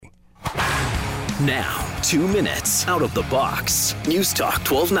Now, 2 minutes out of the box. News Talk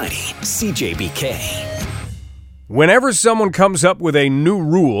 1290, CJBK. Whenever someone comes up with a new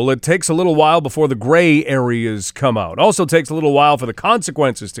rule, it takes a little while before the gray areas come out. Also takes a little while for the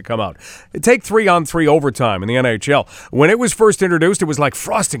consequences to come out. Take 3-on-3 overtime in the NHL. When it was first introduced, it was like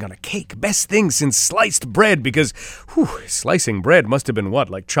frosting on a cake. Best thing since sliced bread because, slicing bread must have been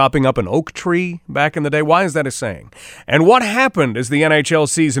like chopping up an oak tree back in the day? Why is that a saying? And what happened as the NHL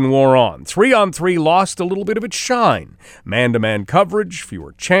season wore on? 3-on-3 lost a little bit of its shine. Man-to-man coverage,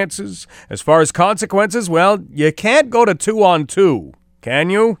 fewer chances. As far as consequences, well, you can't go to 2-on-2.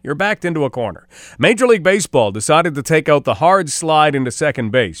 Can you? You're backed into a corner. Major League Baseball decided to take out the hard slide into second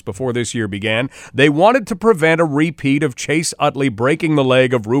base before this year began. They wanted to prevent a repeat of Chase Utley breaking the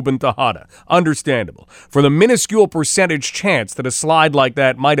leg of Ruben Tejada. Understandable. For the minuscule percentage chance that a slide like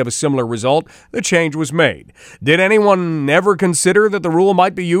that might have a similar result, the change was made. Did anyone ever consider that the rule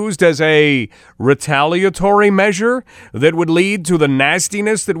might be used as a retaliatory measure that would lead to the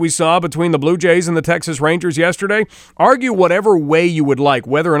nastiness that we saw between the Blue Jays and the Texas Rangers yesterday? Argue whatever way you would like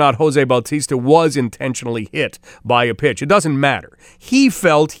whether or not Jose Bautista was intentionally hit by a pitch. It doesn't matter. He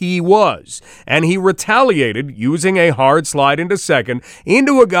felt he was, and he retaliated using a hard slide into second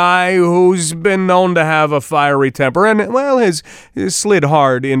into a guy who's been known to have a fiery temper and, well, has slid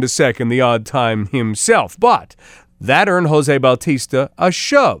hard into second the odd time himself. But that earned Jose Bautista a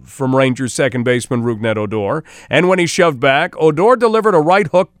shove from Rangers second baseman Rougned Odor, and when he shoved back, Odor delivered a right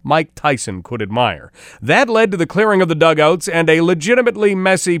hook Mike Tyson could admire. That led to the clearing of the dugouts and a legitimately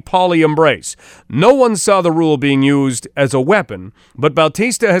messy Paulie embrace. No one saw the rule being used as a weapon, but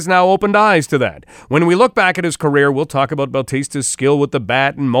Bautista has now opened eyes to that. When we look back at his career, we'll talk about Bautista's skill with the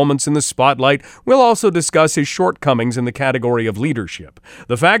bat and moments in the spotlight. We'll also discuss his shortcomings in the category of leadership.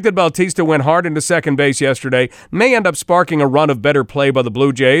 The fact that Bautista went hard into second base yesterday may end up sparking a run of better play by the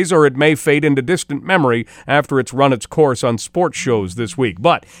Blue Jays, or it may fade into distant memory after it's run its course on sports shows this week.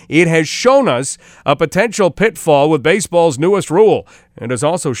 But it has shown us a potential pitfall with baseball's newest rule. It has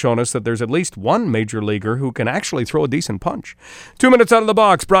also shown us that there's at least one major leaguer who can actually throw a decent punch. 2 minutes out of the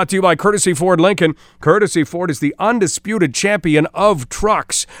box, brought to you by Courtesy Ford Lincoln. Courtesy Ford is the undisputed champion of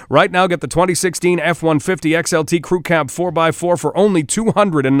trucks. Right now, get the 2016 F-150 XLT Crew Cab 4x4 for only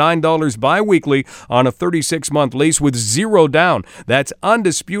 $209 bi-weekly on a 36-month lease with zero down. That's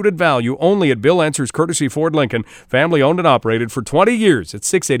undisputed value only at Bill Answer's Courtesy Ford Lincoln, family owned and operated for 20 years at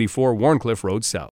 684 Warncliffe Road South.